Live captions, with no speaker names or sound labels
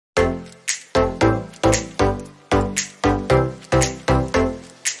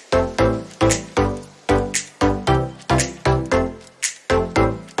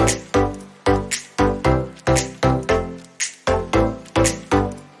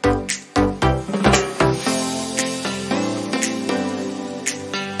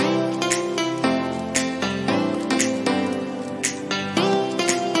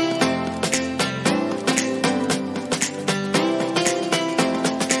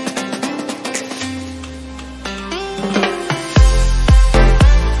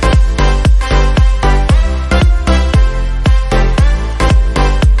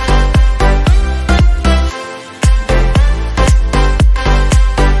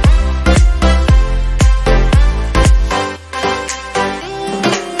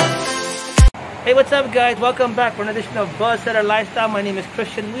What's up, guys? Welcome back for an edition of Buzzsetter Lifestyle. My name is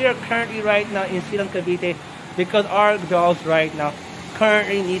Christian. We are currently right now in SALON, Cavite because our dogs right now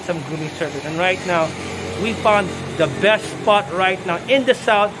currently need some grooming service. And right now, we found the best spot right now in the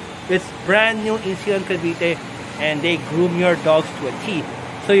south. It's brand new in SALON, Cavite, and they groom your dogs to a T.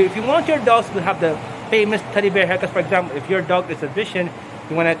 So if you want your dogs to have the famous teddy bear haircuts, for example, if your dog is a Vision,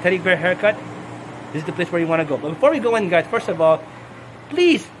 you want a teddy bear haircut, this is the place where you want to go. But before we go in, guys, first of all,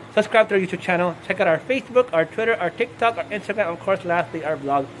 please subscribe to our YouTube channel. Check out our Facebook, our Twitter, our TikTok, our Instagram, and of course, lastly, our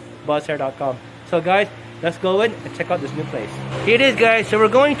blog, buzzsetter.com. So, guys, let's go in and check out this new place. Here it is, guys. So we're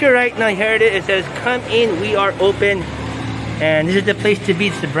going to right now. Here it is. It says, "Come in. We are open." And this is the place to be.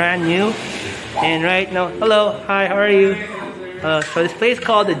 It's brand new. And right now, hello, hi, how are you? So this place is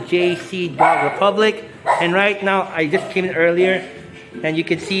called the JC Dog Republic. And right now, I just came in earlier, and you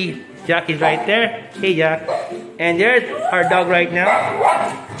can see Jackie's right there. Hey, Jack. And there's our dog right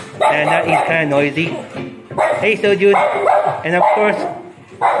now. And that is kind of noisy. Hey, Sojun. And of course,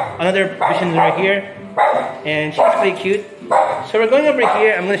 another Vision right here. And she's pretty cute. So we're going over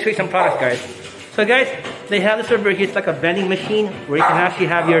here. I'm going to show you some products, guys. So guys, they have this over here. It's like a vending machine where you can actually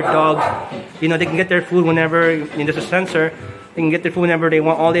have your dogs, you know, they can get their food whenever, there's a sensor. They can get their food whenever they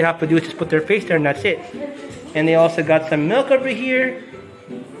want. All they have to do is just put their face there and that's it. And they also got some milk over here.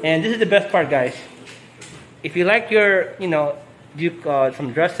 And this is the best part, guys. If you like your, you know, do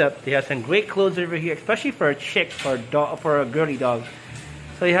some dress up, they have some great clothes over here, especially for a chick or for a girly dog.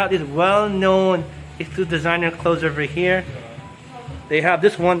 So you have these well-known exclusive designer clothes over here. They have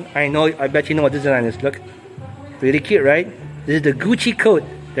this one. I bet you know what this design is. Look, really cute, right? This is the Gucci coat.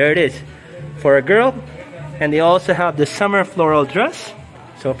 There it is for a girl. And they also have the summer floral dress,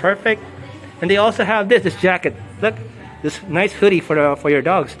 so perfect. And they also have this jacket. Look, this nice hoodie for your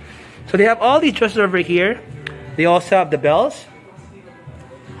dogs. So they have all these dresses over here. They also have the bells.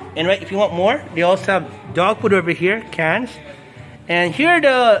 And right, if you want more, they also have dog food over here, cans. And here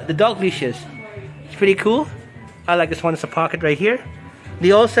are the dog leashes. It's pretty cool. I like this one. It's a pocket right here.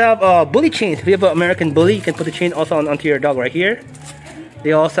 They also have bully chains. If you have an American bully, you can put the chain also onto your dog right here.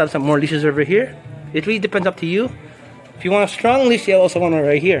 They also have some more leashes over here. It really depends up to you. If you want a strong leash, you also want one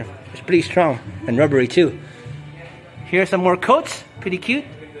right here. It's pretty strong and rubbery too. Here's some more coats. Pretty cute.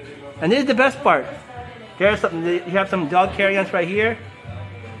 And this is the best part. There's something. You have some dog carry-ons right here.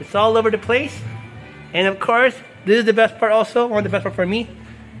 It's all over the place. And of course, this is the best part also. One of the best part for me.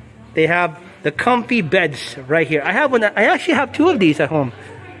 They have the comfy beds right here. I have one. I actually have two of these at home.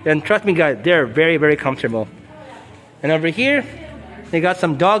 And trust me, guys, they're very, very comfortable. And over here, they got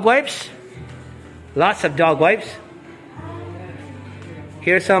some dog wipes. Lots of dog wipes.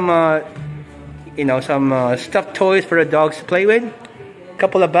 Here's some, you know, some stuffed toys for the dogs to play with. A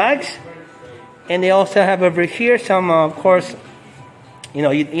couple of bags. And they also have over here some, of course, you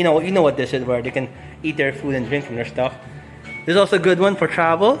know what this is, where they can eat their food and drink from their stuff. There's also a good one for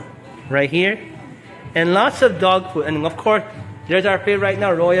travel, right here. And lots of dog food. And of course, there's our favorite right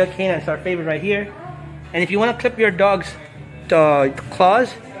now, Royal Cane. That's our favorite right here. And if you want to clip your dog's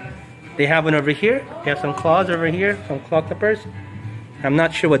claws, they have one over here. They have some claws over here, some claw clippers. I'm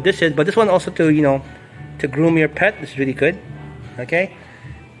not sure what this is, but this one also to, you know, to groom your pet. This is really good. Okay.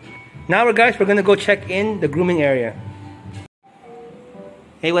 Now, guys, we're gonna go check in the grooming area.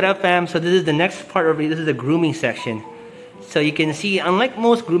 Hey, what up, fam? So this is the next part over here. This is the grooming section. So you can see, unlike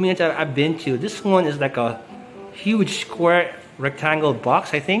most grooming that I've been to, this one is like a huge square rectangle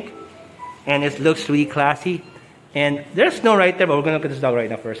box, I think. And it looks really classy. And there's no right there, but we're gonna look at this dog right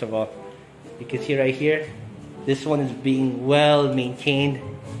now, first of all. You can see right here, this one is being well maintained.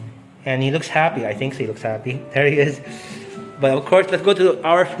 And he looks happy. I think so, he looks happy. There he is. But of course, let's go to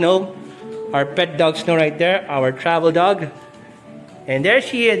our Snow, our pet dog Snow right there, our travel dog. And there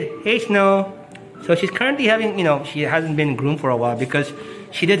she is. Hey, Snow. So she's currently having, you know, she hasn't been groomed for a while because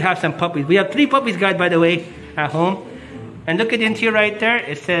she did have some puppies. We have 3 puppies, guys, by the way, at home. And look at the interior right there.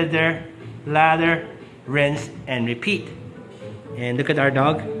 It says there, lather, rinse, and repeat. And look at our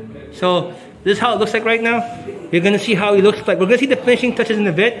dog. So this is how it looks like right now. You're gonna see how he looks like. We're gonna see the finishing touches in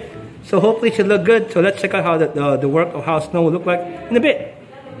a bit. So hopefully it should look good. So let's check out how the work of how Snow will look like in a bit.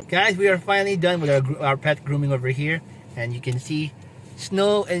 Guys, we are finally done with our pet grooming over here. And you can see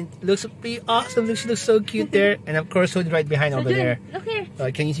Snow, and it looks pretty awesome. She looks so cute there. And of course, Sojun right behind over there. Look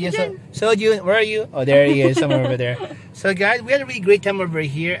here. Can you see us? Sojun, where are you? Oh, there he is, somewhere over there. So guys, we had a really great time over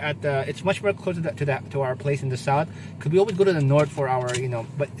here at it's much more closer to our place in the south, because we always go to the north for our, you know,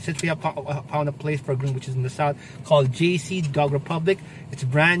 but since we have found a place for grooming which is in the south called JC Dog Republic. It's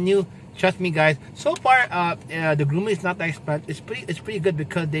brand new. Trust me, guys. So far, the grooming is not that expensive. It's pretty good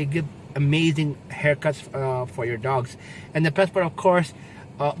because they give amazing haircuts for your dogs. And the best part, of course,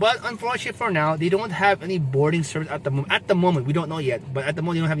 But unfortunately for now, they don't have any boarding service at the moment. At the moment, we don't know yet, but at the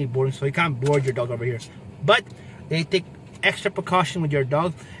moment they don't have any boarding, so you can't board your dog over here. But they take extra precaution with your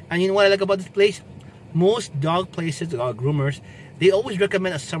dog. And you know what I like about this place? Most dog places, groomers, they always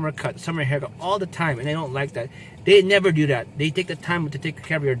recommend a summer cut, summer haircut all the time, and I don't like that. They never do that. They take the time to take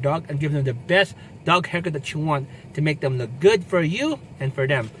care of your dog and give them the best dog haircut that you want to make them look good for you and for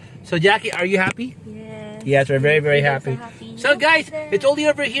them. So Jackie, are you happy? Yes. Yes, we're very, very happy. So guys, Yes. it's only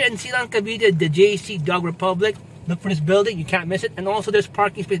over here in SALON, Cavite, the JC Dog Republic. Look for this building, you can't miss it. And also there's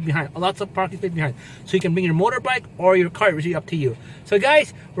parking space behind, lots of parking space behind. So you can bring your motorbike or your car, it's really up to you. So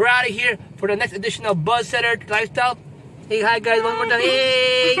guys, we're out of here for the next edition of Buzz Setter Lifestyle. Hey, hi guys, one more time.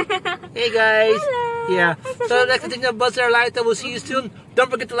 Hey! Hey guys. Hello. Yeah. So the next edition of Buzz Setter Lifestyle, we'll see you soon.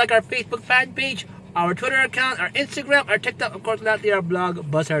 Don't forget to like our Facebook fan page, our Twitter account, our Instagram, our TikTok, of course, lastly our blog,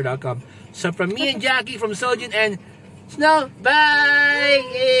 buzzsetter.com. So from me and Jackie, from Sojin and Snow, bye!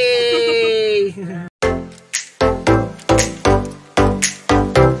 Yay!